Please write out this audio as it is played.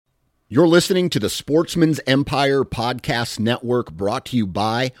You're listening to the Sportsman's Empire Podcast Network, brought to you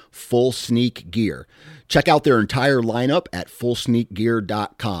by Full Sneak Gear. Check out their entire lineup at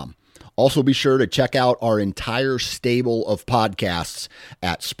fullsneakgear.com. Also be sure to check out our entire stable of podcasts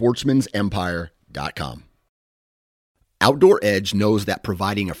at sportsmansempire.com. Outdoor Edge knows that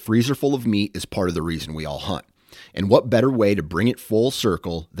providing a freezer full of meat is part of the reason we all hunt. And what better way to bring it full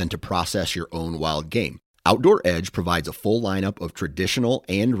circle than to process your own wild game? Outdoor Edge provides a full lineup of traditional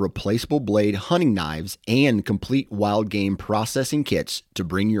and replaceable blade hunting knives and complete wild game processing kits to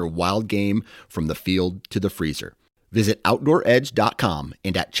bring your wild game from the field to the freezer. Visit OutdoorEdge.com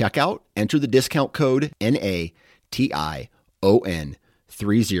and at checkout, enter the discount code NATION30 for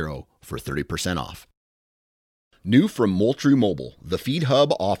 30% off. New from Moultrie Mobile, the Feed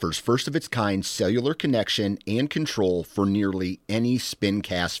Hub offers first-of-its-kind cellular connection and control for nearly any spin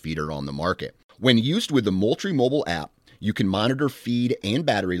cast feeder on the market. When used with the Moultrie Mobile app, you can monitor feed and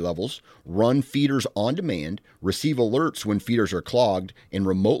battery levels, run feeders on demand, receive alerts when feeders are clogged, and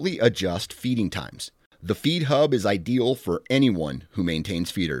remotely adjust feeding times. The Feed Hub is ideal for anyone who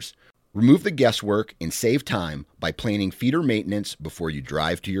maintains feeders. Remove the guesswork and save time by planning feeder maintenance before you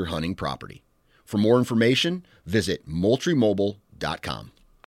drive to your hunting property. For more information, visit MoultrieMobile.com.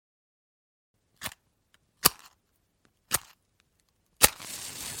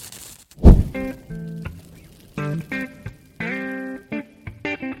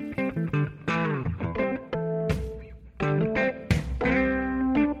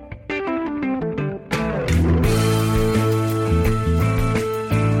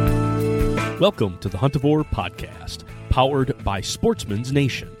 Welcome to the Huntivore Podcast, powered by Sportsman's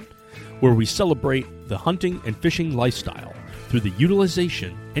Nation, where we celebrate the hunting and fishing lifestyle through the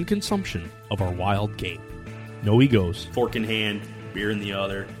utilization and consumption of our wild game. No egos. Fork in hand, beer in the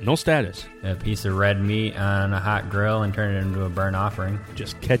other. No status. A piece of red meat on a hot grill and turn it into a burnt offering.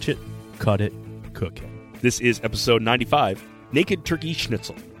 Just catch it, cut it, cook it. This is episode 95, Naked Turkey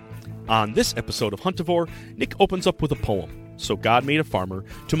Schnitzel. On this episode of Huntivore, Nick opens up with a poem, So God Made a Farmer,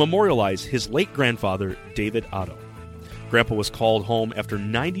 to memorialize his late grandfather, David Otto. Grandpa was called home after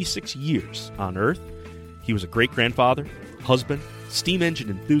 96 years on Earth. He was a great-grandfather, husband, steam engine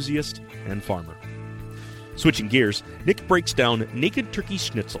enthusiast, and farmer. Switching gears, Nick breaks down Naked Turkey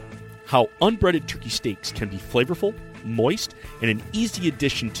Schnitzel, how unbreaded turkey steaks can be flavorful, moist, and an easy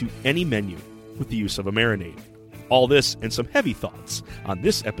addition to any menu with the use of a marinade. All this and some heavy thoughts on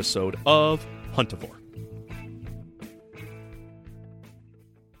this episode of Huntivore.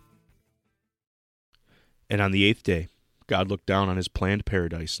 And on the 8th day, God looked down on his planned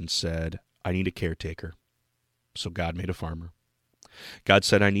paradise and said, I need a caretaker. So God made a farmer. God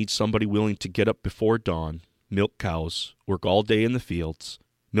said, I need somebody willing to get up before dawn, milk cows, work all day in the fields,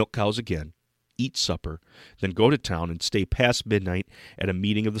 milk cows again, eat supper, then go to town and stay past midnight at a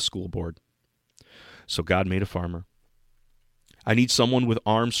meeting of the school board. So God made a farmer. I need someone with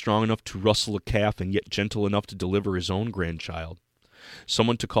arms strong enough to rustle a calf and yet gentle enough to deliver his own grandchild.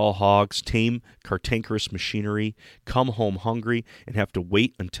 Someone to call hogs, tame cantankerous machinery, come home hungry, and have to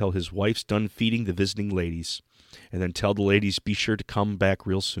wait until his wife's done feeding the visiting ladies, and then tell the ladies be sure to come back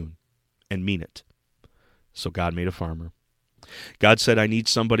real soon, and mean it. So God made a farmer. God said, I need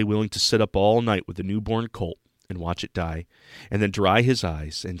somebody willing to sit up all night with a newborn colt and watch it die, and then dry his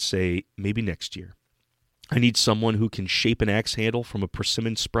eyes and say, maybe next year. I need someone who can shape an axe handle from a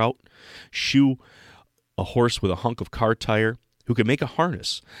persimmon sprout, shoe a horse with a hunk of car tire, who can make a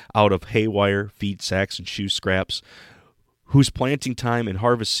harness out of hay wire, feed sacks, and shoe scraps, whose planting time and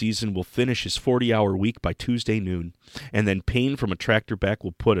harvest season will finish his 40-hour week by Tuesday noon, and then pain from a tractor back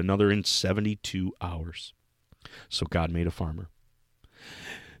will put another in 72 hours. So God made a farmer.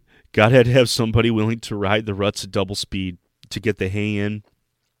 God had to have somebody willing to ride the ruts at double speed to get the hay in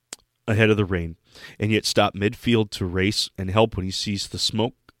ahead of the rain, and yet stop midfield to race and help when he sees the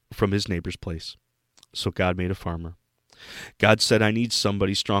smoke from his neighbor's place. So God made a farmer. God said, I need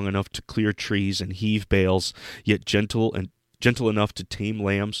somebody strong enough to clear trees and heave bales, yet gentle enough to tame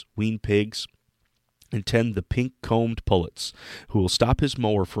lambs, wean pigs, and tend the pink-combed pullets, who will stop his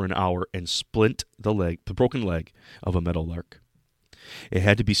mower for an hour and splint the broken leg of a meadowlark. It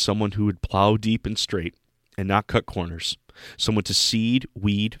had to be someone who would plow deep and straight and not cut corners, someone to seed,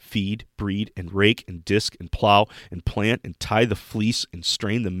 weed, feed, breed, and rake and disc and plow and plant and tie the fleece and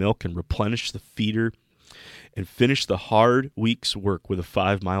strain the milk and replenish the feeder and finish the hard week's work with a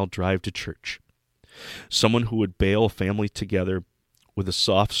 5-mile drive to church. Someone who would bale a family together with the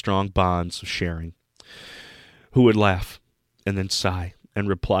soft, strong bonds of sharing, who would laugh and then sigh and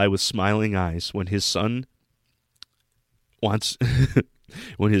reply with smiling eyes when his son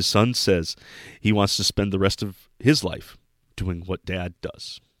says he wants to spend the rest of his life doing what Dad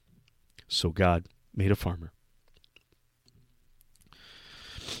does. So God made a farmer.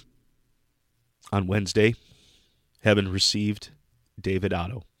 On Wednesday, heaven received David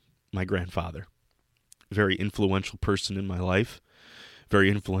Otto, my grandfather. Very influential person in my life.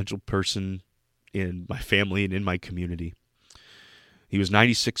 Very influential person in my family and in my community. He was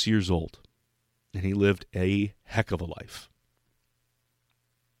 96 years old, and he lived a heck of a life.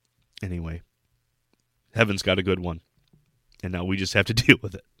 Anyway, heaven's got a good one, and now we just have to deal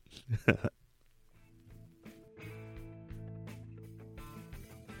with it.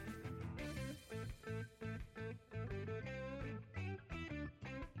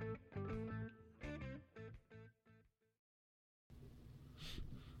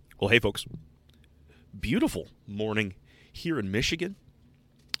 Well, hey, folks. Beautiful morning here in Michigan.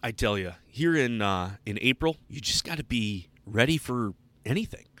 I tell you, here in April, you just got to be ready for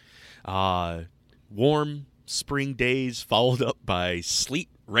anything. Warm spring days followed up by sleet,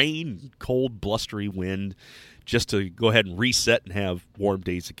 rain, cold, blustery wind, just to go ahead and reset and have warm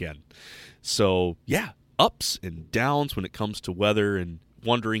days again. So, yeah, ups and downs when it comes to weather and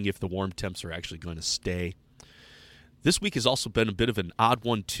wondering if the warm temps are actually going to stay. This week has also been a bit of an odd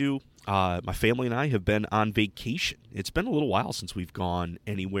one, too. My family and I have been on vacation. It's been a little while since we've gone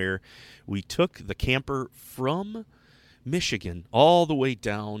anywhere. We took the camper from Michigan all the way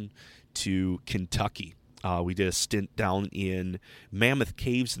down to Kentucky. We did a stint down in Mammoth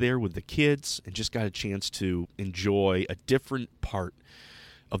Caves there with the kids and just got a chance to enjoy a different part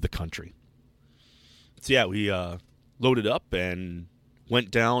of the country. So, yeah, we loaded up and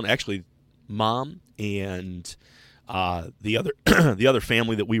went down. Actually, Mom and the other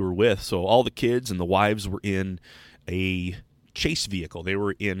family that we were with, so all the kids and the wives were in a chase vehicle. They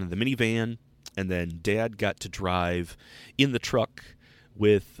were in the minivan, and then Dad got to drive in the truck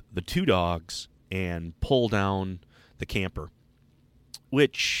with the two dogs and pull down the camper,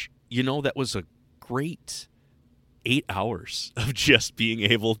 which, that was a great 8 hours of just being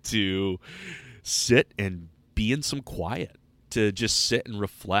able to sit and be in some quiet, to just sit and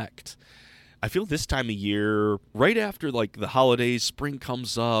reflect. I feel this time of year, right after like the holidays, spring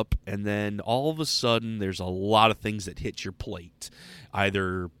comes up, and then all of a sudden there's a lot of things that hit your plate,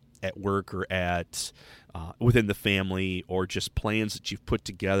 either at work or at within the family, or just plans that you've put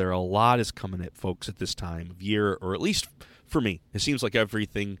together. A lot is coming at folks at this time of year, or at least for me. It seems like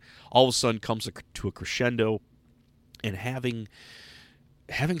everything all of a sudden comes to a crescendo, and having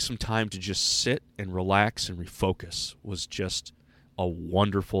some time to just sit and relax and refocus was just a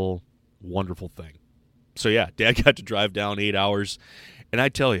wonderful thing. So yeah, Dad got to drive down 8 hours, and I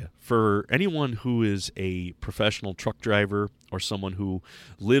tell you, for anyone who is a professional truck driver or someone who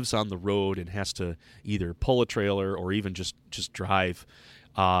lives on the road and has to either pull a trailer or even just drive,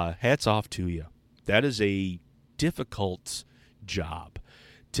 hats off to you. That is a difficult job,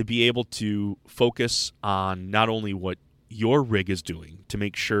 to be able to focus on not only what your rig is doing to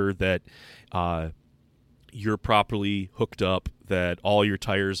make sure that you're properly hooked up, that all your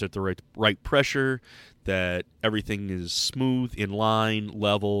tires are at the right pressure, that everything is smooth, in line,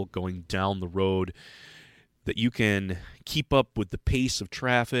 level, going down the road, that you can keep up with the pace of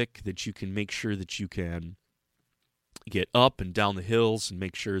traffic, that you can make sure that you can get up and down the hills and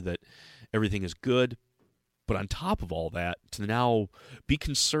make sure that everything is good. But on top of all that, to now be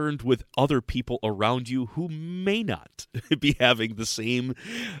concerned with other people around you who may not be having the same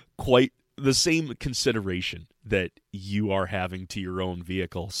consideration that you are having to your own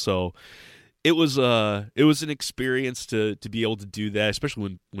vehicle. So it was an experience to be able to do that,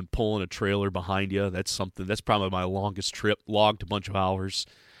 especially when pulling a trailer behind you. That's probably my longest trip, logged a bunch of hours.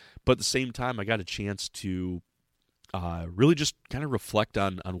 But at the same time, I got a chance to really just kind of reflect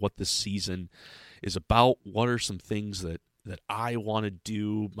on what this season is about. What are some things that I want to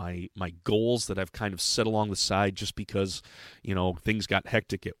do, my goals that I've kind of set along the side just because, things got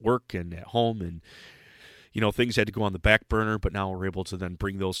hectic at work and at home, and, things had to go on the back burner, but now we're able to then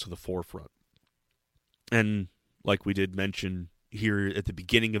bring those to the forefront. And like we did mention here at the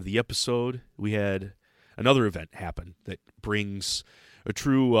beginning of the episode, we had another event happen that brings a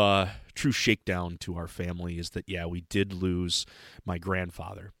true shakedown to our family, is that, yeah, we did lose my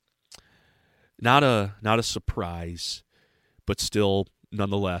grandfather. Not a surprise, but still,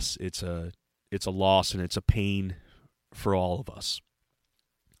 nonetheless, it's a loss and it's a pain for all of us.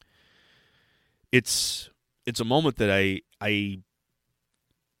 It's a moment that I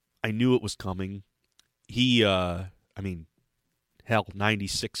knew it was coming. He,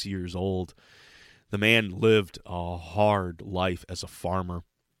 96 years old. The man lived a hard life as a farmer.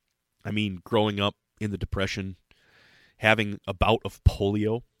 Growing up in the Depression, having a bout of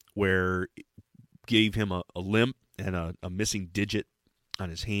polio where it gave him a limp and a missing digit on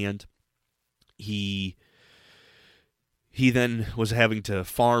his hand. He then was having to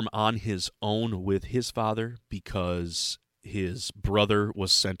farm on his own with his father because his brother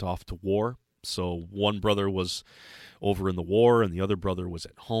was sent off to war. So one brother was over in the war and the other brother was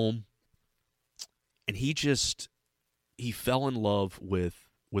at home. And he fell in love with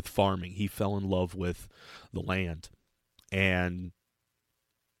farming. He fell in love with the land. And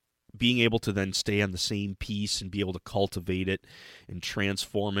being able to then stay on the same piece and be able to cultivate it and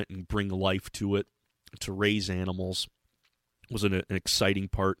transform it and bring life to it, to raise animals, was an exciting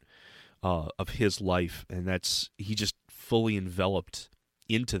part of his life, and he just fully enveloped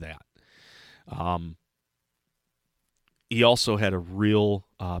into that. He also had a real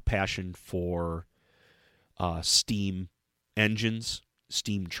passion for steam engines,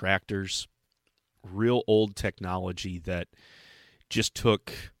 steam tractors, real old technology that just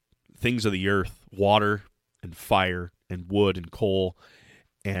took things of the earth, water and fire and wood and coal,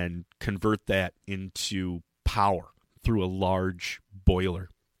 and convert that into power through a large boiler.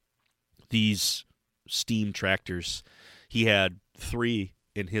 These steam tractors, he had 3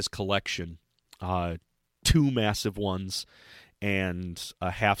 in his collection, 2 massive ones and a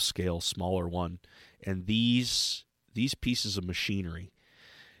half-scale smaller one. And these pieces of machinery,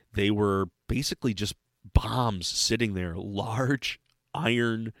 they were basically just bombs sitting there, large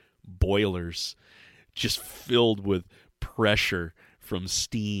iron boilers just filled with pressure from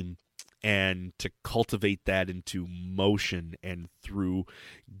steam, and to cultivate that into motion and through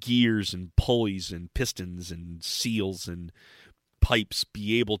gears and pulleys and pistons and seals and pipes,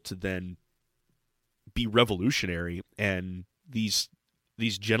 be able to then be revolutionary. And these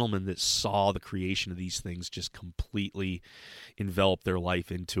gentlemen that saw the creation of these things just completely envelop their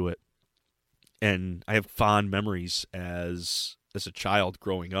life into it. And I have fond memories as a child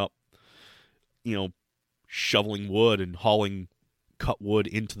growing up, shoveling wood and hauling cut wood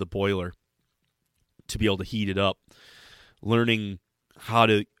into the boiler to be able to heat it up, learning how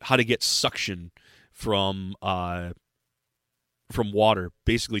to get suction from water,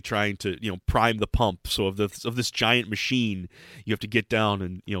 basically trying to prime the pump. So of this giant machine, you have to get down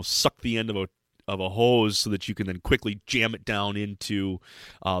and suck the end of a hose so that you can then quickly jam it down into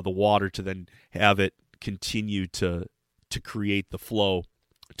the water to then have it continue to create the flow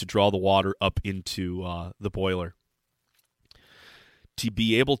to draw the water up into the boiler. To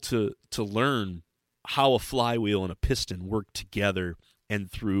be able to learn how a flywheel and a piston work together, and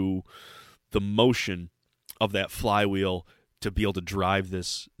through the motion of that flywheel to be able to drive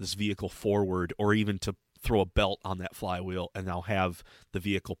this vehicle forward, or even to throw a belt on that flywheel and now have the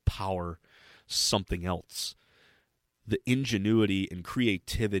vehicle power something else. The ingenuity and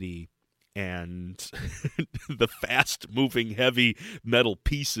creativity and the fast-moving heavy metal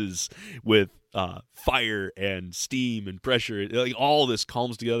pieces with fire and steam and pressure, like all this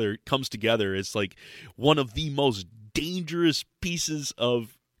comes together. It's like one of the most dangerous pieces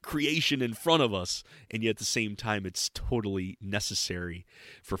of creation in front of us, and yet at the same time it's totally necessary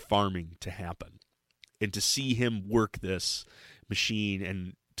for farming to happen. And to see him work this machine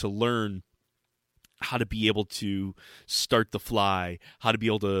and to learn how to be able to start the fly, how to be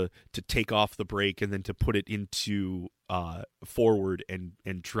able to take off the brake and then to put it into forward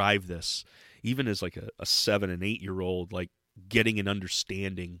and drive this, even as like a 7 and 8 year old, like getting an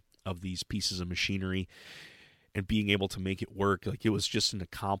understanding of these pieces of machinery and being able to make it work, like it was just an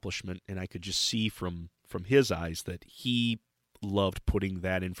accomplishment. And I could just see from his eyes that he loved putting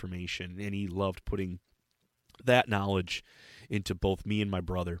that information and he loved putting that knowledge into both me and my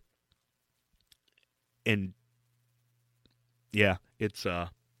brother. And yeah, it's a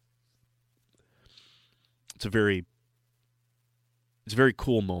very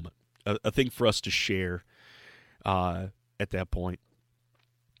cool moment, a thing for us to share at that point.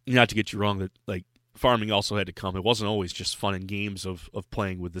 Not to get you wrong, that like farming also had to come. It wasn't always just fun and games of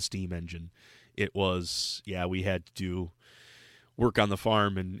playing with the steam engine. It was, we had to do work on the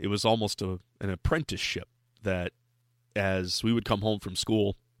farm, and it was almost an apprenticeship that as we would come home from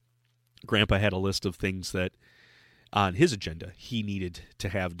school, Grandpa had a list of things that on his agenda he needed to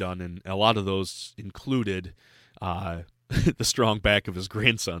have done, and a lot of those included the strong back of his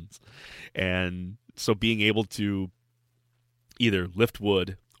grandsons. And so being able to either lift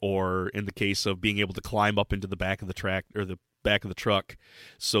wood, or in the case of being able to climb up into the back of the back of the truck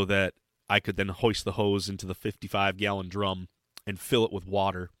so that I could then hoist the hose into the 55-gallon drum and fill it with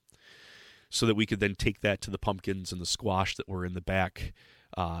water so that we could then take that to the pumpkins and the squash that were in the back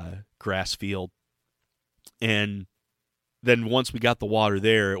grass field. And then once we got the water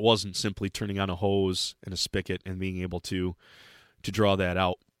there, it wasn't simply turning on a hose and a spigot and being able to draw that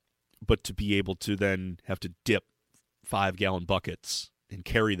out, but to be able to then have to dip 5-gallon buckets and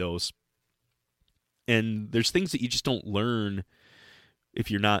carry those And there's things that you just don't learn if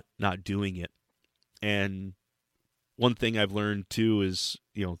you're not doing it. And one thing I've learned too is,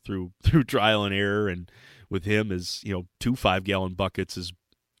 through trial and error and with him is, 2 5-gallon buckets is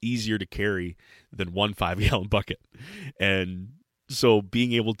easier to carry than 1 5-gallon bucket. And so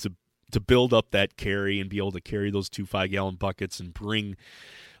being able to build up that carry and be able to carry those 2 5-gallon buckets and bring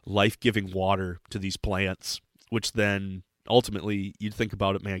life-giving water to these plants, which then ultimately you'd think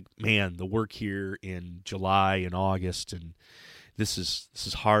about it, man, the work here in July and August, and this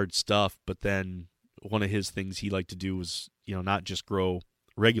is hard stuff. But then one of his things he liked to do was, not just grow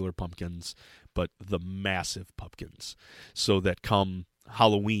regular pumpkins, but the massive pumpkins, so that come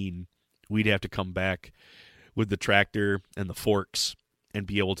Halloween, we'd have to come back with the tractor and the forks and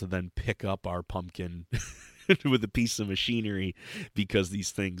be able to then pick up our pumpkin with a piece of machinery, because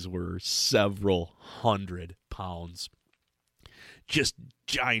these things were several 100 pounds. Just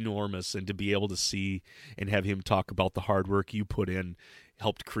ginormous. And to be able to see and have him talk about the hard work you put in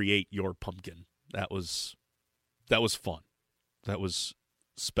helped create your pumpkin. That was fun. That was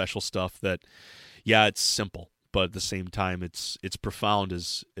special stuff that, yeah, it's simple, but at the same time it's profound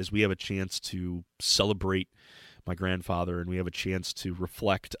as we have a chance to celebrate my grandfather, and we have a chance to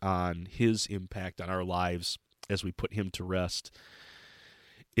reflect on his impact on our lives as we put him to rest.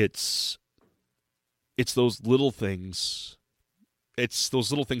 It's those little things. It's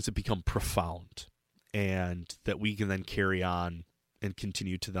those little things that become profound, and that we can then carry on and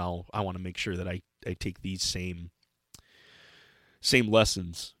continue to now. I want to make sure that I take these same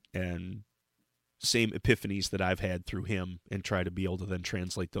lessons and same epiphanies that I've had through him and try to be able to then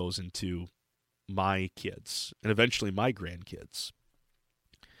translate those into my kids and eventually my grandkids.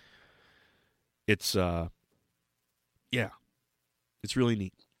 It's it's really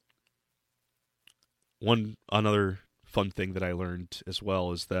neat. Another fun thing that I learned as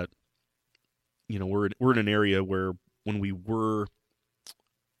well is that, we're in an area where when we were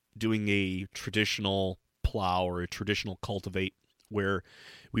doing a traditional plow or a traditional cultivate, where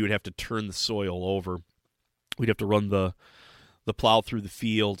we would have to turn the soil over, we'd have to run the plow through the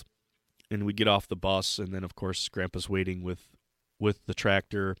field, and we'd get off the bus, and then of course Grandpa's waiting with the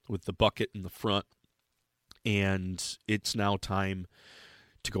tractor with the bucket in the front, and it's now time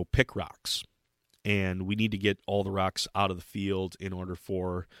to go pick rocks. And we need to get all the rocks out of the field in order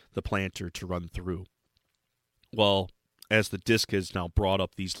for the planter to run through. Well, as the disc has now brought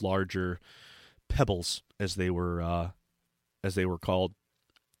up these larger pebbles, as they were called,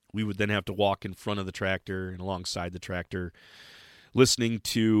 we would then have to walk in front of the tractor and alongside the tractor, listening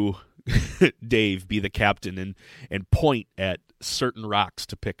to Dave be the captain and point at certain rocks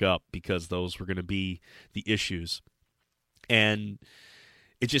to pick up, because those were going to be the issues. And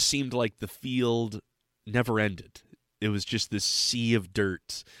it just seemed like the field never ended. It was just this sea of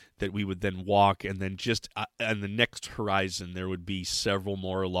dirt that we would then walk, and then just on the next horizon there would be several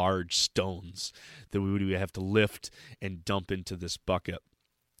more large stones that we would have to lift and dump into this bucket.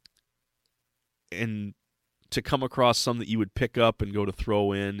 And to come across some that you would pick up and go to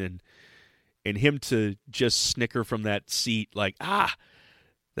throw in, and him to just snicker from that seat like,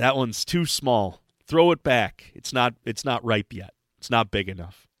 that one's too small. Throw it back. It's not ripe yet. It's not big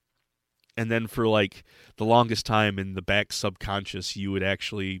enough. And then for like the longest time in the back subconscious, you would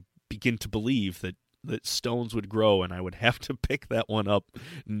actually begin to believe that stones would grow and I would have to pick that one up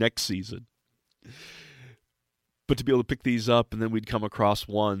next season. But to be able to pick these up, and then we'd come across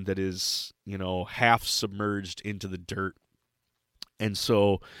one that is, half submerged into the dirt. And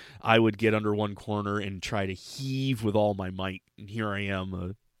so I would get under one corner and try to heave with all my might. And here I am,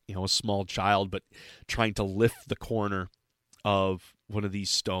 a small child, but trying to lift the corner of one of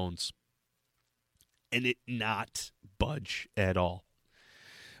these stones, and it not budge at all.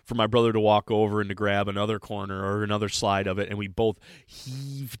 For my brother to walk over and to grab another corner or another slide of it, and we both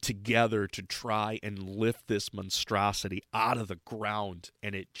heave together to try and lift this monstrosity out of the ground,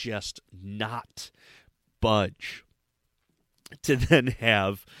 and it just not budge. To then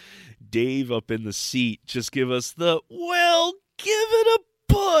have Dave up in the seat just give us give it a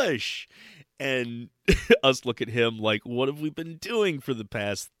push. And us look at him like, what have we been doing for the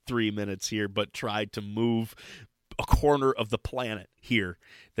past 3 minutes here but tried to move a corner of the planet here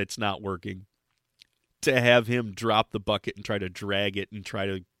that's not working. To have him drop the bucket and try to drag it and try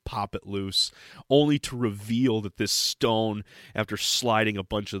to pop it loose, only to reveal that this stone, after sliding a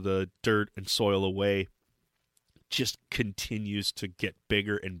bunch of the dirt and soil away, just continues to get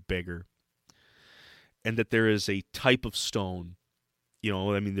bigger and bigger. And that there is a type of stone,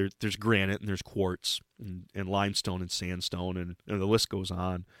 there's granite and there's quartz and limestone and sandstone, and the list goes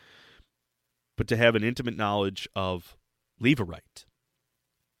on. But to have an intimate knowledge of leverite,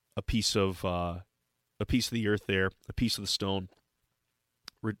 a piece of a piece of the earth there, a piece of the stone,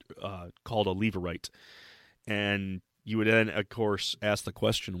 called a leverite. And you would then, of course, ask the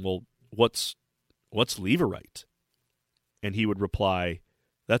question, well, what's leverite? And he would reply,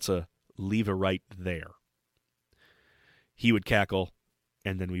 that's a leverite there. He would cackle,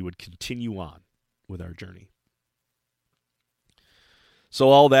 and then we would continue on with our journey. So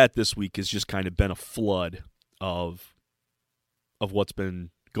all that this week has just kind of been a flood of what's been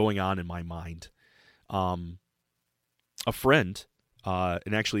going on in my mind. A friend,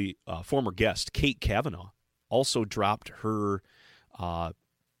 and actually a former guest, Kate Kavanaugh, also dropped her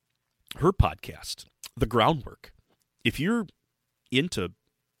podcast, The Groundwork. If you're into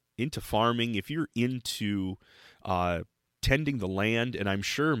farming, if you're into tending the land, and I'm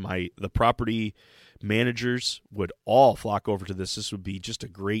sure the property managers would all flock over to this. This would be just a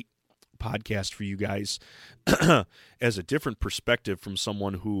great podcast for you guys as a different perspective from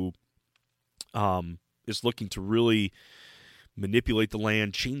someone who is looking to really manipulate the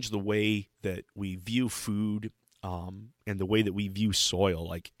land, change the way that we view food, and the way that we view soil.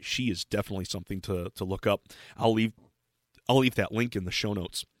 Like, she is definitely something to look up. I'll leave that link in the show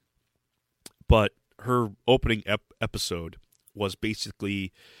notes. But her opening episode was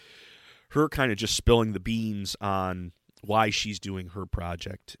basically her kind of just spilling the beans on why she's doing her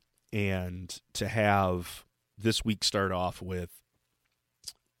project, and to have this week start off with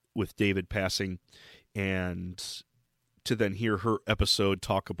David passing, and to then hear her episode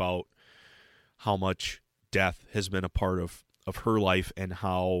talk about how much death has been a part of her life, and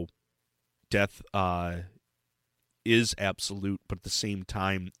how death is absolute, but at the same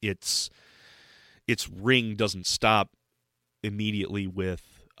time its ring doesn't stop immediately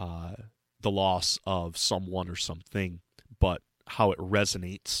with the loss of someone or something, but how it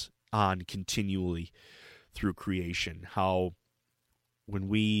resonates on continually through creation. How when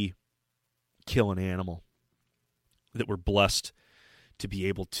we kill an animal, that we're blessed to be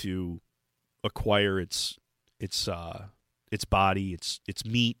able to acquire its body, its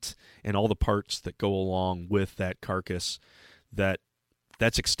meat, and all the parts that go along with that carcass,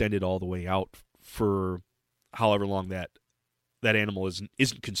 that's extended all the way out for however long that animal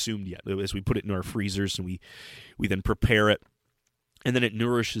isn't consumed yet, as we put it in our freezers, and we then prepare it, and then it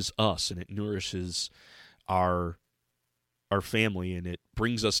nourishes us, and it nourishes our family, and it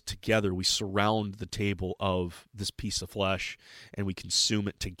brings us together. We surround the table of this piece of flesh, and we consume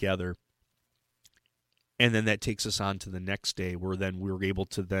it together. And then that takes us on to the next day, where then we're able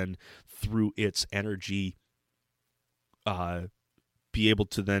to then, through its energy, be able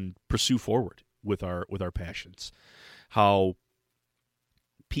to then pursue forward with our passions. How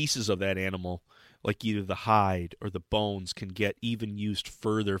pieces of that animal, like either the hide or the bones, can get even used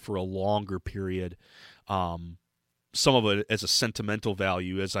further for a longer period. Some of it as a sentimental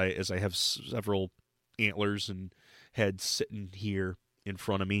value, as I have several antlers and heads sitting here in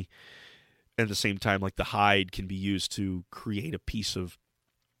front of me. At the same time, like the hide can be used to create a piece of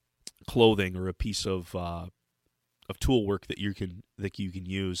clothing or a piece of tool work that you can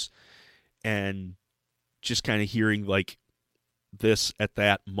use. And just kind of hearing like this at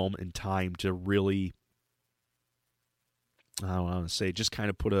that moment in time to really, I don't want to say, just kind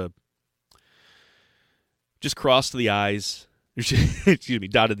of just cross the I's,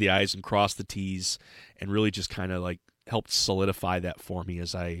 dotted the I's and crossed the T's, and really just kind of like helped solidify that for me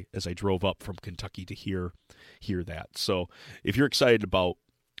as I drove up from Kentucky to hear that. So if you're excited about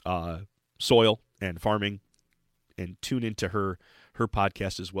soil and farming, and tune into her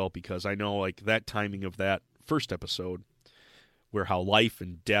podcast as well, because I know like that timing of that first episode, where how life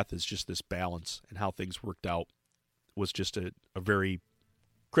and death is just this balance, and how things worked out, was just a very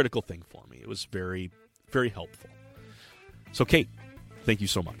critical thing for me. It was very, very helpful. So Kate, thank you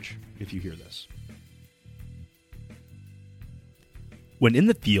so much if you hear this. When in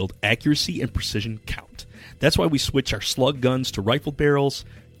the field, accuracy and precision count. That's why we switch our slug guns to rifle barrels,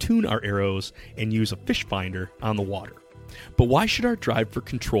 tune our arrows, and use a fish finder on the water. But why should our drive for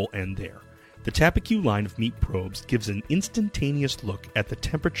control end there? The Tappecue line of meat probes gives an instantaneous look at the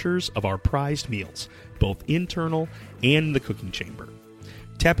temperatures of our prized meals, both internal and in the cooking chamber.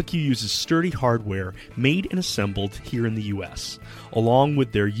 Tappecue uses sturdy hardware made and assembled here in the U.S., along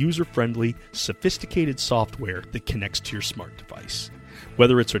with their user-friendly, sophisticated software that connects to your smart device.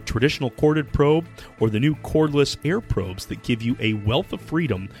 Whether it's a traditional corded probe or the new cordless air probes that give you a wealth of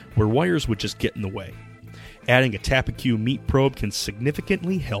freedom where wires would just get in the way. Adding a Tappecue meat probe can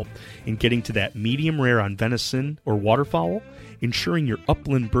significantly help in getting to that medium rare on venison or waterfowl, ensuring your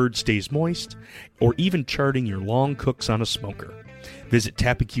upland bird stays moist, or even charting your long cooks on a smoker. Visit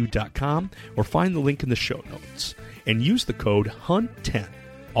Tappecue.com or find the link in the show notes and use the code HUNT10,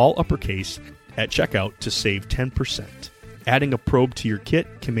 all uppercase, at checkout to save 10%. Adding a probe to your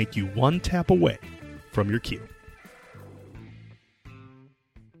kit can make you one tap away from your queue.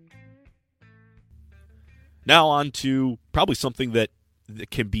 Now on to probably something that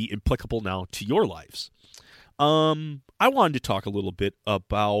can be applicable now to your lives. I wanted to talk a little bit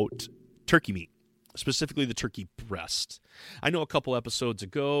about turkey meat, specifically the turkey breast. I know a couple episodes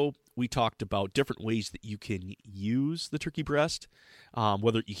ago we talked about different ways that you can use the turkey breast,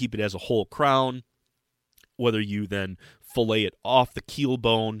 whether you keep it as a whole crown, whether you then fillet it off the keel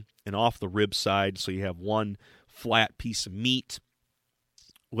bone and off the rib side so you have one flat piece of meat,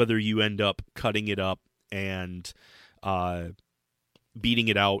 whether you end up cutting it up and beating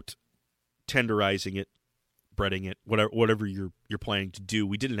it out, tenderizing it, breading it, whatever you're planning to do.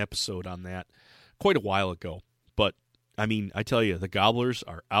 We did an episode on that quite a while ago, but I mean, I tell you, the gobblers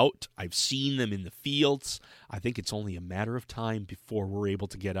are out. I've seen them in the fields. I think it's only a matter of time before we're able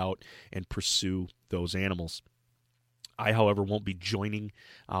to get out and pursue those animals. I, however, won't be joining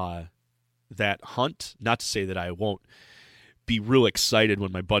that hunt. Not to say that I won't be real excited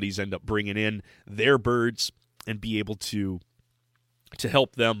when my buddies end up bringing in their birds and be able to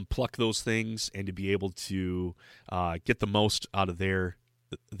help them pluck those things and to be able to get the most out of their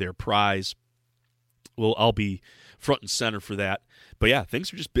prize. Well, I'll be front and center for that. But yeah,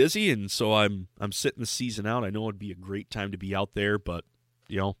 things are just busy, and so I'm sitting the season out. I know it'd be a great time to be out there, but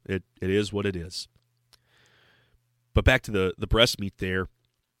you know, it is what it is. But back to the breast meat there.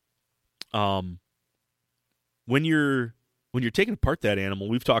 When you're taking apart that animal,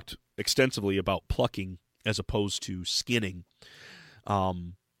 we've talked extensively about plucking as opposed to skinning.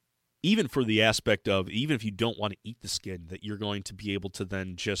 Even for the aspect of, even if you don't want to eat the skin, that you're going to be able to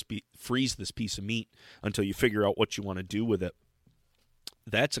then just freeze this piece of meat until you figure out what you want to do with it.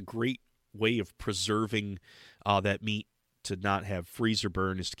 That's a great way of preserving that meat to not have freezer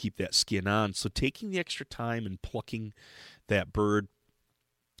burn, is to keep that skin on. So taking the extra time and plucking that bird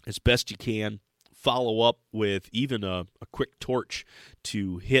as best you can, follow up with even a quick torch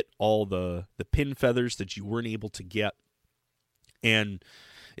to hit all the pin feathers that you weren't able to get. And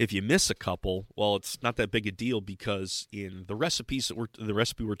if you miss a couple, well, it's not that big a deal, because in the recipe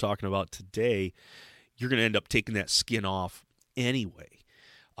we're talking about today, you're going to end up taking that skin off anyway.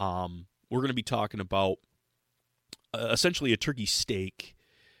 We're going to be talking about essentially a turkey steak,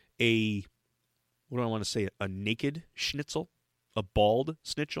 a naked schnitzel, a bald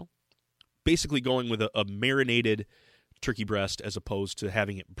schnitzel, basically going with a marinated turkey breast as opposed to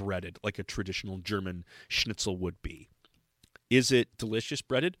having it breaded like a traditional German schnitzel would be. Is it delicious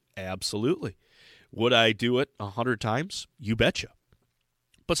breaded? Absolutely. Would I do it 100 times? You betcha.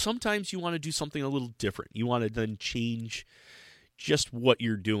 But sometimes you want to do something a little different. You want to then change just what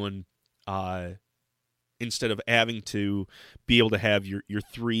you're doing, instead of having to be able to have your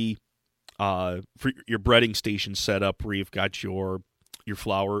three for your breading station set up where you've got your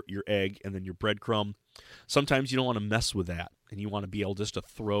flour, your egg, and then your breadcrumb. Sometimes you don't want to mess with that, and you want to be able just to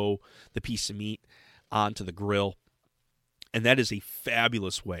throw the piece of meat onto the grill. And that is a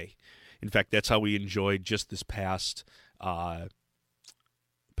fabulous way. In fact, that's how we enjoyed just this past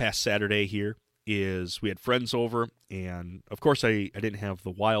Saturday here. Is we had friends over, and of course I didn't have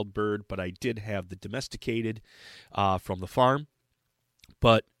the wild bird, but I did have the domesticated from the farm.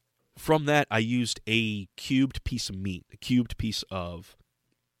 But from that, I used a cubed piece of meat, a cubed piece of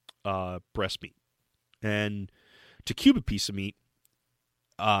breast meat. And to cube a piece of meat,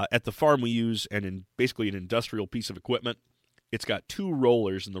 at the farm we use basically an industrial piece of equipment. It's got two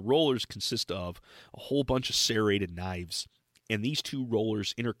rollers, and the rollers consist of a whole bunch of serrated knives. And these two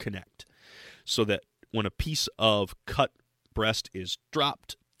rollers interconnect so that when a piece of cut breast is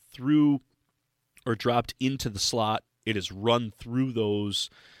dropped through or dropped into the slot, it is run through those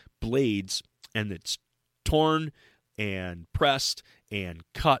blades, and it's torn and pressed and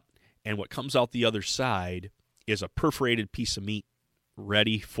cut. And what comes out the other side is a perforated piece of meat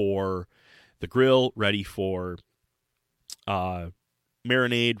ready for the grill, ready for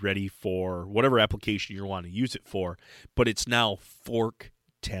marinade, ready for whatever application you want to use it for, but it's now fork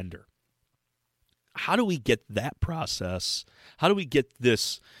tender. How do we get that process? How do we get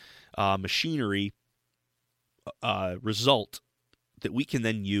this machinery result that we can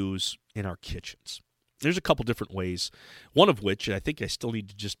then use in our kitchens? There's a couple different ways, one of which I think I still need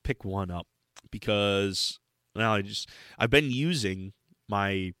to just pick one up, because now I've been using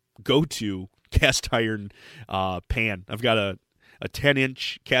my go-to cast iron pan. I've got a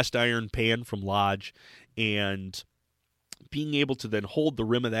 10-inch cast iron pan from Lodge, and being able to then hold the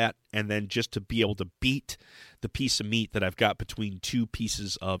rim of that, and then just to be able to beat the piece of meat that I've got between two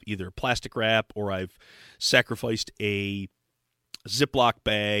pieces of either plastic wrap, or I've sacrificed a Ziploc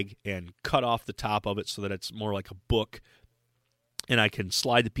bag and cut off the top of it so that it's more like a book. And I can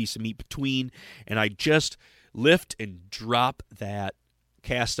slide the piece of meat between, and I just lift and drop that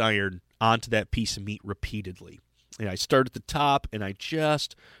cast iron onto that piece of meat repeatedly. And I start at the top, and I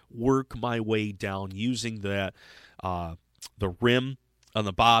just work my way down using the rim on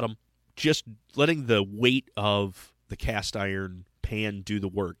the bottom, just letting the weight of the cast iron pan do the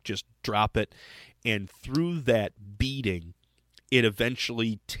work. Just drop it, and through that beating, it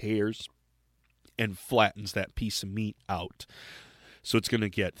eventually tears and flattens that piece of meat out. So it's going to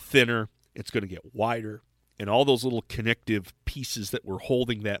get thinner, it's going to get wider, and all those little connective pieces that were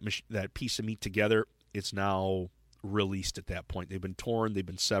holding that piece of meat together, it's now released at that point. They've been torn, they've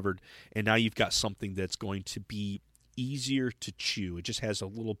been severed, and now you've got something that's going to be easier to chew. It just has a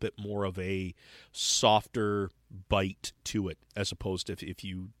little bit more of a softer bite to it, as opposed to if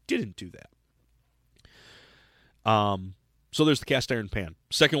you didn't do that. So there's the cast iron pan.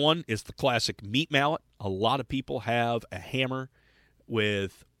 Second one is the classic meat mallet. A lot of people have a hammer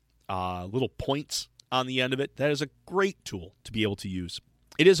with little points on the end of it. That is a great tool to be able to use.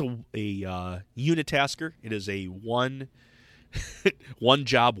 It is a unitasker. It is a one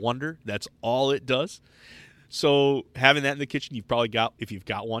job wonder. That's all it does. So having that in the kitchen, you've probably got, if you've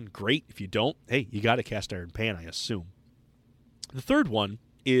got one, great. If you don't, hey, you got a cast iron pan, I assume. The third one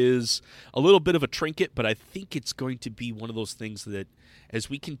is a little bit of a trinket, but I think it's going to be one of those things that as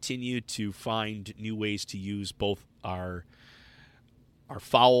we continue to find new ways to use both our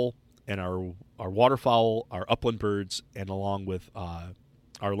fowl and our waterfowl, our upland birds, and along with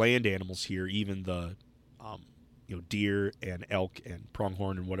our land animals here, even the deer and elk and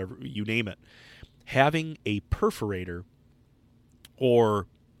pronghorn and whatever, you name it, having a perforator, or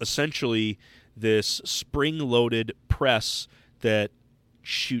essentially this spring-loaded press that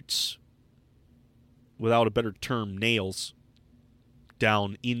shoots, without a better term, nails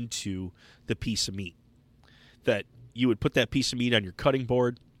down into the piece of meat. That you would put that piece of meat on your cutting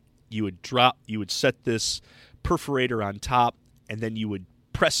board, you would set this perforator on top, and then you would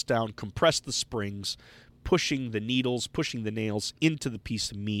press down, compress the springs, pushing the needles, pushing the nails into the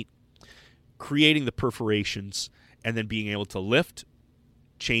piece of meat, creating the perforations, and then being able to lift,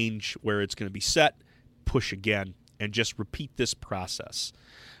 change where it's going to be set, push again, and just repeat this process.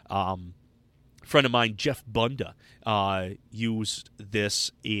 A friend of mine, Jeff Bunda, used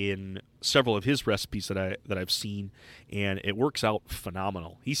this in several of his recipes that I've seen, and it works out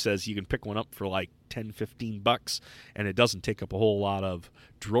phenomenal. He says you can pick one up for like $10-15, and it doesn't take up a whole lot of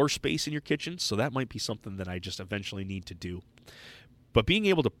drawer space in your kitchen, so that might be something that I just eventually need to do. But being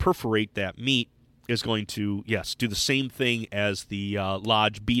able to perforate that meat is going to, yes, do the same thing as the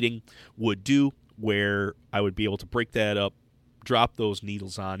lodge beating would do, where I would be able to break that up, drop those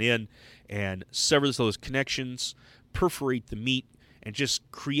needles on in, and sever those connections, perforate the meat, and just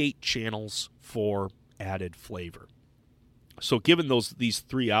create channels for added flavor. So given these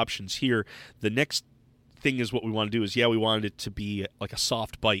three options here, the next thing is what we want to do is, we wanted it to be like a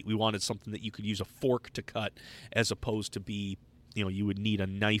soft bite. We wanted something that you could use a fork to cut, as opposed to be, you would need a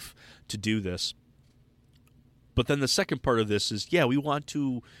knife to do this. But then the second part of this is, we want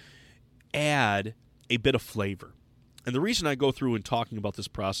to add a bit of flavor. And the reason I go through and talking about this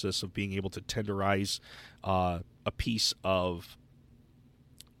process of being able to tenderize a piece of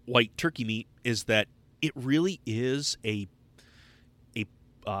white turkey meat is that it really is a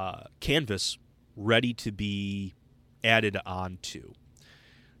canvas ready to be added onto.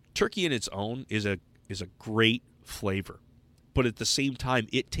 Turkey in its own is a great flavor, but at the same time,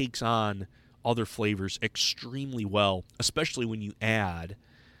 it takes on other flavors extremely well, especially when you add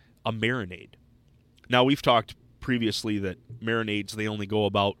a marinade. Now, we've talked previously that marinades, they only go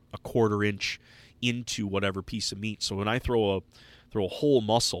about a 1/4 inch into whatever piece of meat. So when I throw a whole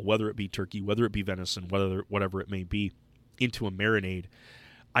muscle, whether it be turkey, whether it be venison, whatever it may be, into a marinade,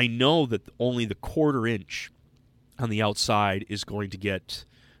 I know that only the 1/4 inch on the outside is going to get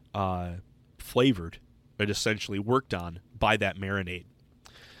flavored and essentially worked on by that marinade.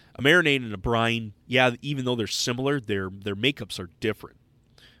 A marinade and a brine, even though they're similar, their makeups are different.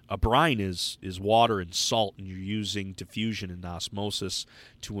 A brine is water and salt, and you're using diffusion and osmosis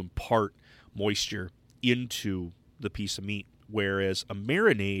to impart moisture into the piece of meat, whereas a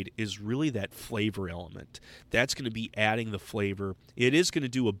marinade is really that flavor element. That's going to be adding the flavor. It is going to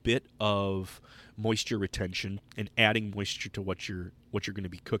do a bit of moisture retention and adding moisture to what you're going to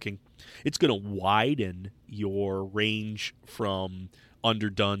be cooking. It's going to widen your range from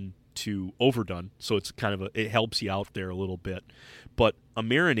underdone to overdone, so it's kind of it helps you out there a little bit. But a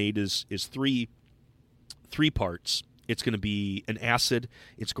marinade is three parts. It's going to be an acid,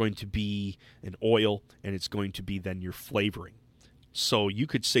 it's going to be an oil, and it's going to be then your flavoring. So you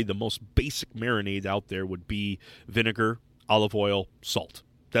could say the most basic marinade out there would be vinegar, olive oil, salt.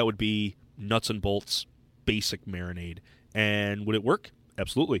 That would be nuts and bolts, basic marinade. And would it work?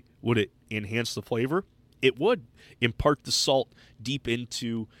 Absolutely. Would it enhance the flavor? It would. Impart the salt deep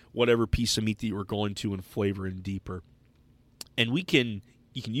into whatever piece of meat that you were going to and flavor in deeper. And you can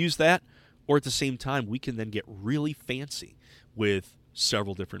use that, or at the same time, we can then get really fancy with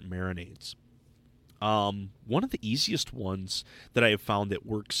several different marinades. One of the easiest ones that I have found that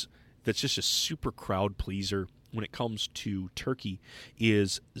works, that's just a super crowd pleaser when it comes to turkey,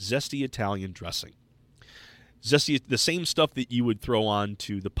 is zesty Italian dressing. Zesty, the same stuff that you would throw on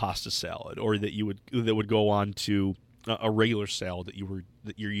to the pasta salad, or that would go on to a regular salad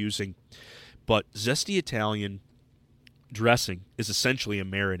that you're using. But zesty Italian dressing is essentially a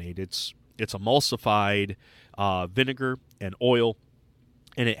marinade. It's emulsified vinegar and oil,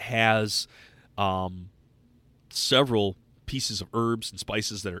 and it has several pieces of herbs and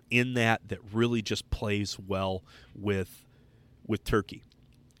spices that are in that really just plays well with turkey.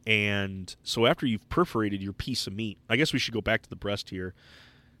 And so after you've perforated your piece of meat, I guess we should go back to the breast here.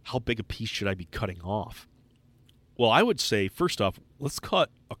 How big a piece should I be cutting off? Well, I would say, first off, let's cut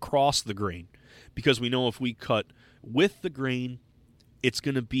across the grain, because we know if we cut with the grain, it's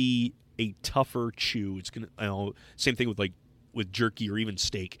going to be a tougher chew. It's going to, same thing with jerky or even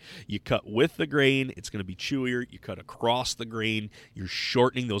steak. You cut with the grain, it's going to be chewier. You cut across the grain, you're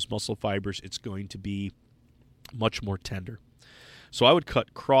shortening those muscle fibers. It's going to be much more tender. So I would cut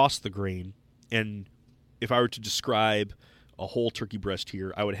across the grain, and if I were to describe a whole turkey breast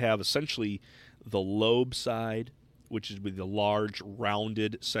here, I would have essentially the lobe side, which is with the large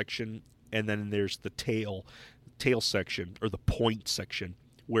rounded section, and then there's the tail section, or the point section,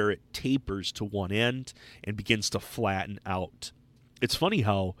 where it tapers to one end and begins to flatten out. It's funny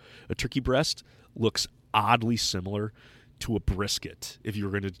how a turkey breast looks oddly similar to a brisket. If you were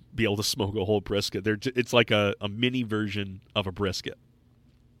going to be able to smoke a whole brisket, it's like a mini version of a brisket.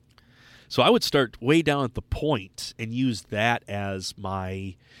 So I would start way down at the point and use that as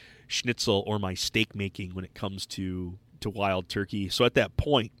my schnitzel or my steak making when it comes to wild turkey. So at that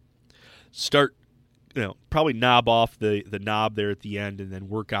point, start, probably knob off the knob there at the end and then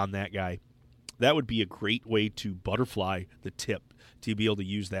work on that guy. That would be a great way to butterfly the tip, to be able to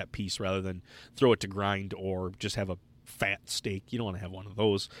use that piece rather than throw it to grind or just have a fat steak. You don't want to have one of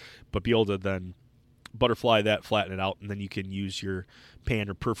those, but be able to then butterfly that, flatten it out, and then you can use your pan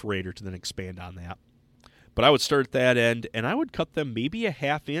or perforator to then expand on that. But I would start at that end, and I would cut them maybe a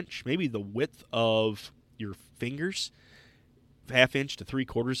half inch, maybe the width of your fingers, half inch to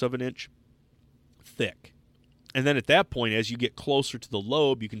 3/4 of an inch thick. And then at that point, as you get closer to the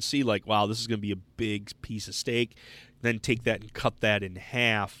lobe, you can see wow, this is going to be a big piece of steak. Then take that and cut that in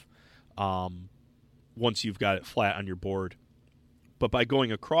half once you've got it flat on your board. But by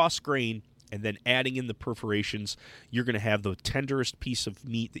going across grain and then adding in the perforations, you're going to have the tenderest piece of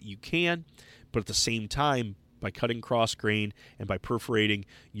meat that you can. But at the same time, by cutting cross grain and by perforating,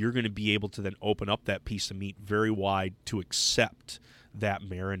 you're going to be able to then open up that piece of meat very wide to accept that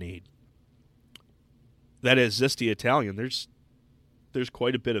marinade. That is zesty Italian. There's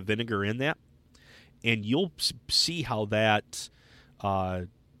quite a bit of vinegar in that, and you'll see how that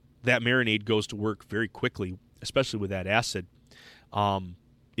marinade goes to work very quickly, especially with that acid.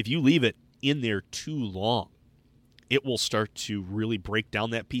 If you leave it in there too long, it will start to really break down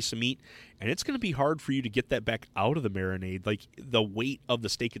that piece of meat, and it's going to be hard for you to get that back out of the marinade. The weight of the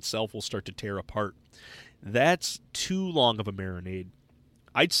steak itself will start to tear apart. That's too long of a marinade.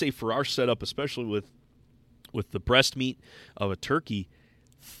 I'd say for our setup, especially with the breast meat of a turkey,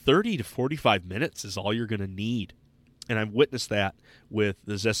 30 to 45 minutes is all you're going to need. And I've witnessed that with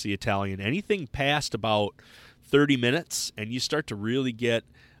the zesty Italian. Anything past about 30 minutes, and you start to really get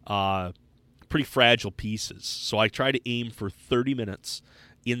pretty fragile pieces. So I try to aim for 30 minutes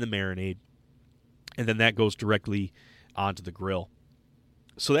in the marinade, and then that goes directly onto the grill.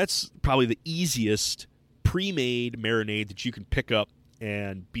 So that's probably the easiest pre-made marinade that you can pick up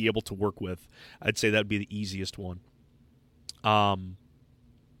and be able to work with. I'd say that would be the easiest one.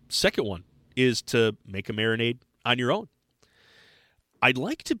 Second one is to make a marinade on your own. I'd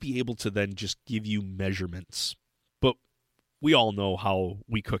like to be able to then just give you measurements, but we all know how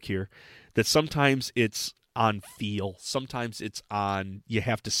we cook here, that sometimes it's on feel. Sometimes it's on, you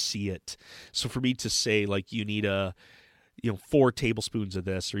have to see it. So for me to say you need 4 tablespoons of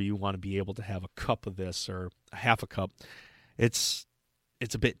this, or you want to be able to have a cup of this or a half a cup, it's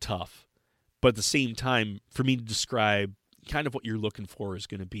a bit tough. But at the same time, for me to describe kind of what you're looking for is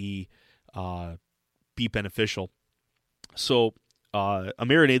going to be beneficial. So a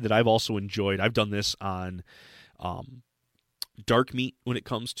marinade that I've also enjoyed, I've done this on dark meat when it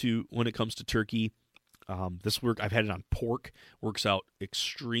comes to turkey. I've had it on pork, works out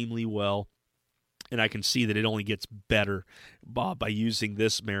extremely well, and I can see that it only gets better by using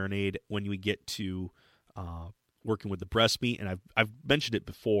this marinade when we get to working with the breast meat. And I've mentioned it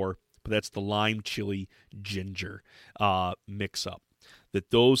before, but that's the lime, chili, ginger mix up. That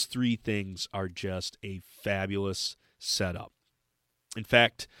those three things are just a fabulous setup. In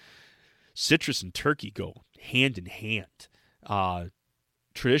fact, citrus and turkey go hand in hand.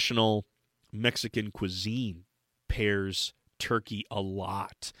 Traditional Mexican cuisine pairs turkey a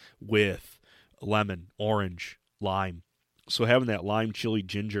lot with lemon, orange, lime. So having that lime, chili,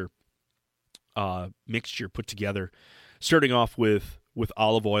 ginger mixture put together, starting off with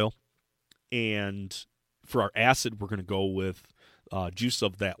olive oil, and for our acid, we're going to go with juice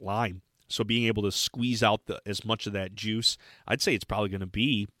of that lime. So being able to squeeze out as much of that juice, I'd say it's probably going to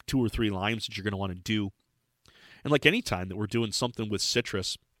be 2 or 3 limes that you're going to want to do. And like any time that we're doing something with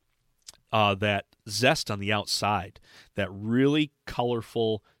citrus, that zest on the outside, that really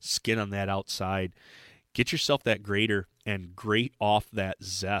colorful skin on that outside, get yourself that grater and grate off that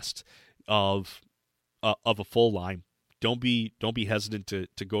zest of a full lime. Don't be hesitant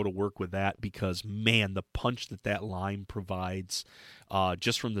to go to work with that, because, man, the punch that lime provides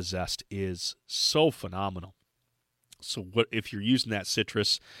just from the zest is so phenomenal. So if you're using that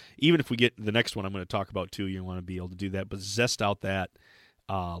citrus, even if we get the next one I'm going to talk about too, you want to be able to do that, but zest out that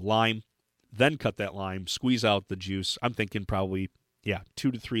lime, then cut that lime, squeeze out the juice. I'm thinking probably,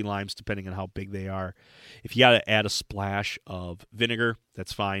 2 to 3 limes, depending on how big they are. If you got to add a splash of vinegar,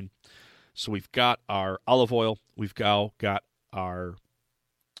 that's fine. So we've got our olive oil, we've got our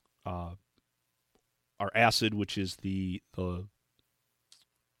acid, which is the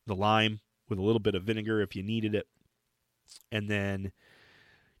lime with a little bit of vinegar if you needed it, and then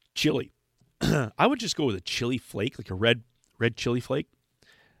chili. I would just go with a chili flake, like a red chili flake.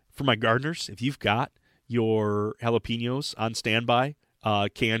 For my gardeners, if you've got your jalapenos on standby,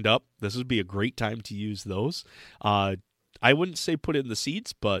 canned up, this would be a great time to use those. I wouldn't say put in the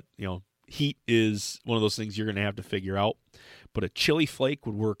seeds, but heat is one of those things you're going to have to figure out. But a chili flake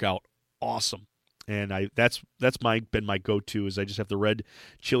would work out awesome, and that's been my go-to. Is I just have the red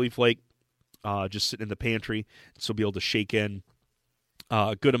chili flake just sitting in the pantry, so be able to shake in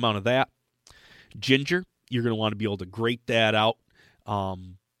a good amount of that. Ginger, you're going to want to be able to grate that out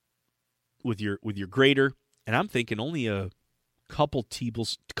with your grater, and I'm thinking only a couple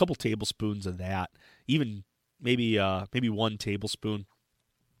tablespoons of that, even maybe 1 tablespoon,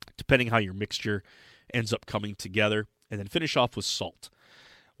 depending how your mixture ends up coming together. And then finish off with salt.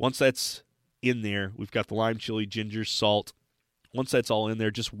 Once that's in there, we've got the lime, chili, ginger, salt. Once that's all in there,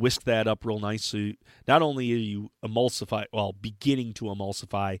 just whisk that up real nice. So not only are you beginning to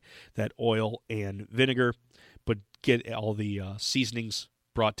emulsify that oil and vinegar, but get all the seasonings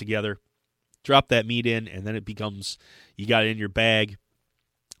brought together. Drop that meat in, and then it becomes, you got it in your bag.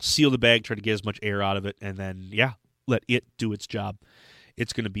 Seal the bag, try to get as much air out of it, and then, let it do its job.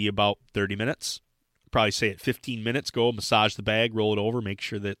 It's going to be about 30 minutes. Probably say at 15 minutes, go massage the bag, roll it over, make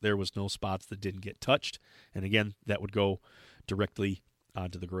sure that there was no spots that didn't get touched. And again, that would go directly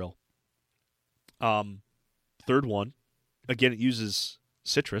onto the grill. Third one, again, it uses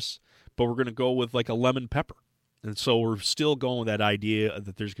citrus, but we're going to go with like a lemon pepper. And so we're still going with that idea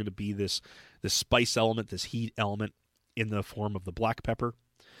that there's going to be this spice element, this heat element in the form of the black pepper.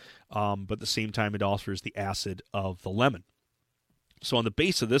 But at the same time, it offers the acid of the lemon. So on the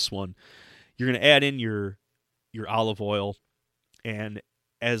base of this one, you're going to add in your olive oil, and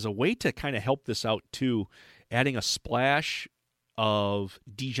as a way to kind of help this out too, adding a splash of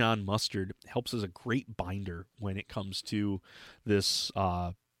Dijon mustard helps as a great binder when it comes to this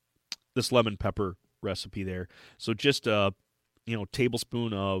lemon pepper recipe there. So just a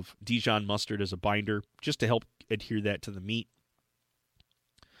tablespoon of Dijon mustard as a binder, just to help adhere that to the meat.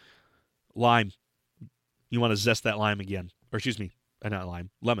 Lime, you want to zest that lime again, or excuse me, not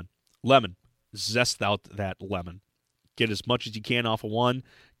lime, lemon. Zest out that lemon. Get as much as you can off of one,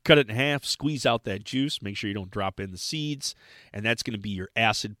 cut it in half, squeeze out that juice, make sure you don't drop in the seeds, and that's going to be your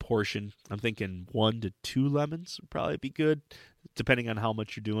acid portion. I'm thinking 1 to 2 lemons would probably be good, depending on how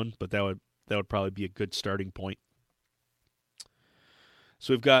much you're doing, but that would probably be a good starting point.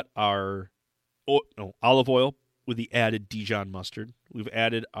 So we've got our olive oil with the added Dijon mustard. We've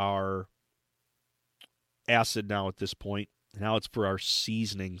added our acid now at this point. Now it's for our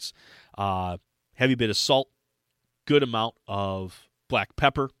seasonings. Heavy bit of salt, good amount of black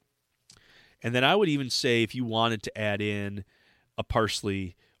pepper. And then I would even say if you wanted to add in a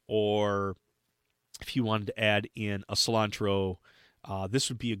parsley, or if you wanted to add in a cilantro this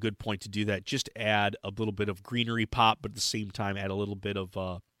would be a good point to do that. Just add a little bit of greenery pop, but at the same time add a little bit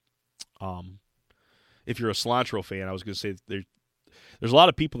of, if you're a cilantro fan, I was going to say there's a lot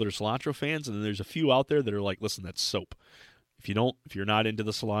of people that are cilantro fans, and then there's a few out there that are like, listen, that's soap. If you're not into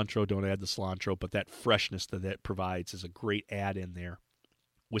the cilantro, don't add the cilantro, but that freshness that provides is a great add in there.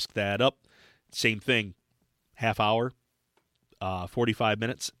 Whisk that up. Same thing, half hour, 45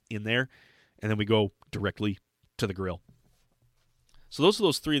 minutes in there, and then we go directly to the grill. So those are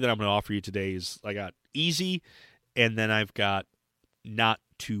those three that I'm going to offer you today. Is I got easy, and then I've got not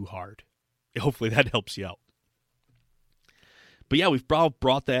too hard. Hopefully that helps you out. But yeah, we've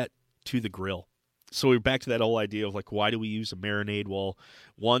brought that to the grill. So we're back to that whole idea of like, why do we use a marinade? Well,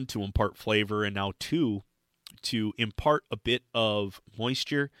 one, to impart flavor, and now two, to impart a bit of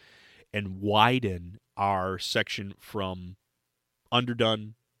moisture and widen our section from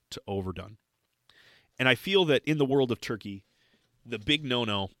underdone to overdone. And I feel that in the world of turkey, the big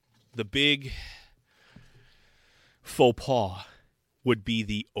no-no, the big faux pas would be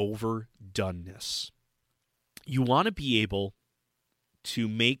the overdoneness. You want to be able to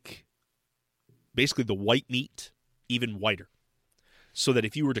make basically the white meat even whiter, so that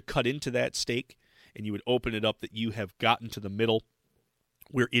if you were to cut into that steak and you would open it up, that you have gotten to the middle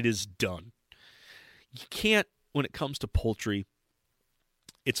where it is done. You can't, when it comes to poultry,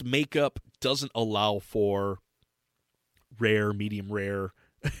 its makeup doesn't allow for rare, medium rare,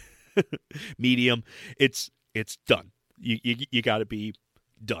 medium. It's done. You got to be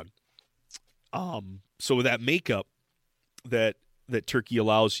done. So with that makeup that turkey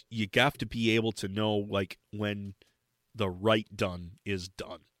allows, you have to be able to know like when the right done is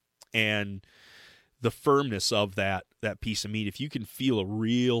done, and the firmness of that piece of meat. If you can feel a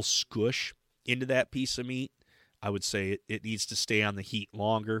real squish into that piece of meat, I would say it needs to stay on the heat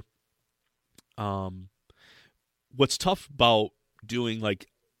longer. What's tough about doing like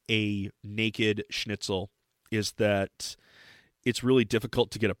a naked schnitzel is that it's really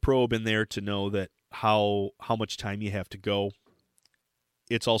difficult to get a probe in there to know that how much time you have to go.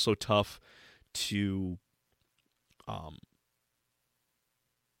 It's also tough to, what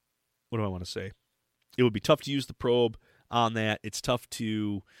do I want to say? It would be tough to use the probe on that. It's tough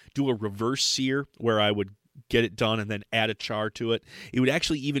to do a reverse sear where I would get it done and then add a char to it. It would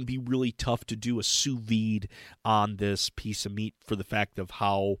actually even be really tough to do a sous vide on this piece of meat for the fact of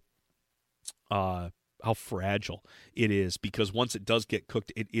how fragile it is, because once it does get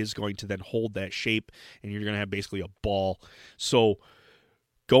cooked, it is going to then hold that shape, and you're going to have basically a ball. So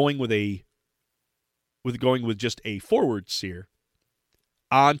going with just a forward sear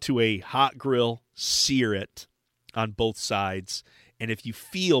onto a hot grill, sear it on both sides. And if you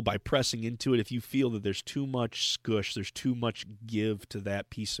feel, by pressing into it, if you feel that there's too much squish, there's too much give to that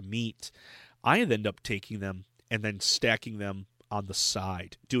piece of meat, I end up taking them and then stacking them on the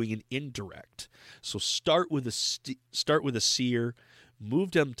side, doing an indirect. So start with a sear,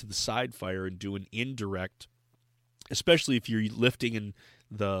 move them to the side fire and do an indirect, especially if you're lifting in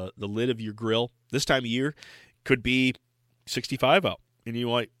the lid of your grill. This time of year could be 65 out, and you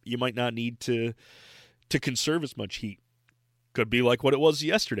might not need to conserve as much heat. Could be like what it was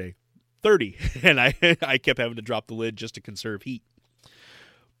yesterday, 30, and I kept having to drop the lid just to conserve heat.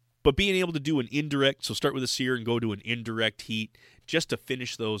 But being able to do an indirect, so start with a sear and go to an indirect heat, just to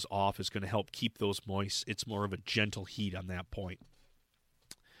finish those off is going to help keep those moist. It's more of a gentle heat on that point.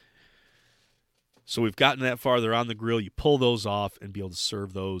 So we've gotten that far. They're on the grill. You pull those off and be able to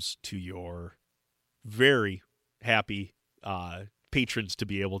serve those to your very happy patrons to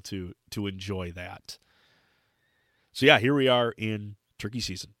be able to enjoy that. So yeah, here we are in turkey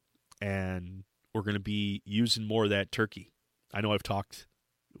season, and we're going to be using more of that turkey. I know I've talked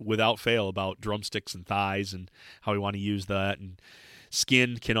without fail about drumsticks and thighs and how we want to use that, and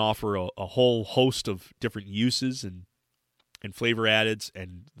skin can offer a whole host of different uses and flavor addeds,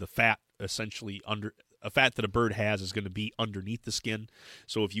 and the fat essentially a fat that a bird has is going to be underneath the skin.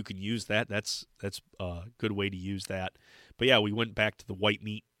 So if you can use that, that's a good way to use that. But yeah, we went back to the white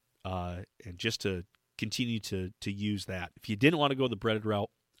meat and just to continue to use that. If you didn't want to go the breaded route,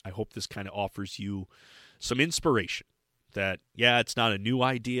 I hope this kind of offers you some inspiration that, yeah, it's not a new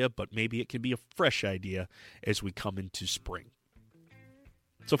idea, but maybe it can be a fresh idea as we come into spring.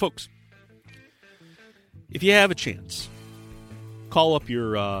 So folks, if you have a chance, call up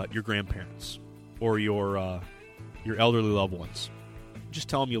your grandparents or your elderly loved ones. Just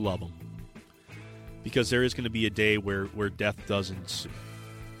tell them you love them, because there is going to be a day where death does ensue.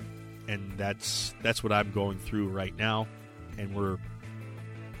 And that's what I'm going through right now, and we're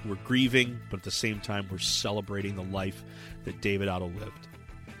grieving, but at the same time we're celebrating the life that David Otto lived.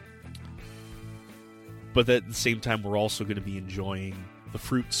 But at the same time, we're also going to be enjoying the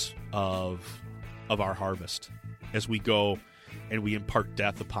fruits of our harvest as we go and we impart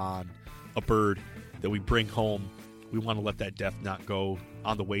death upon a bird that we bring home. We want to let that death not go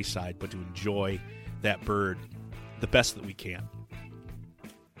on the wayside, but to enjoy that bird the best that we can.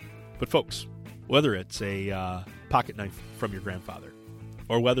 But folks, whether it's a pocket knife from your grandfather,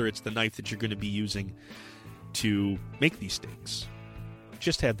 or whether it's the knife that you're going to be using to make these steaks,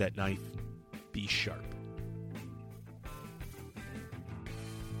 just have that knife be sharp.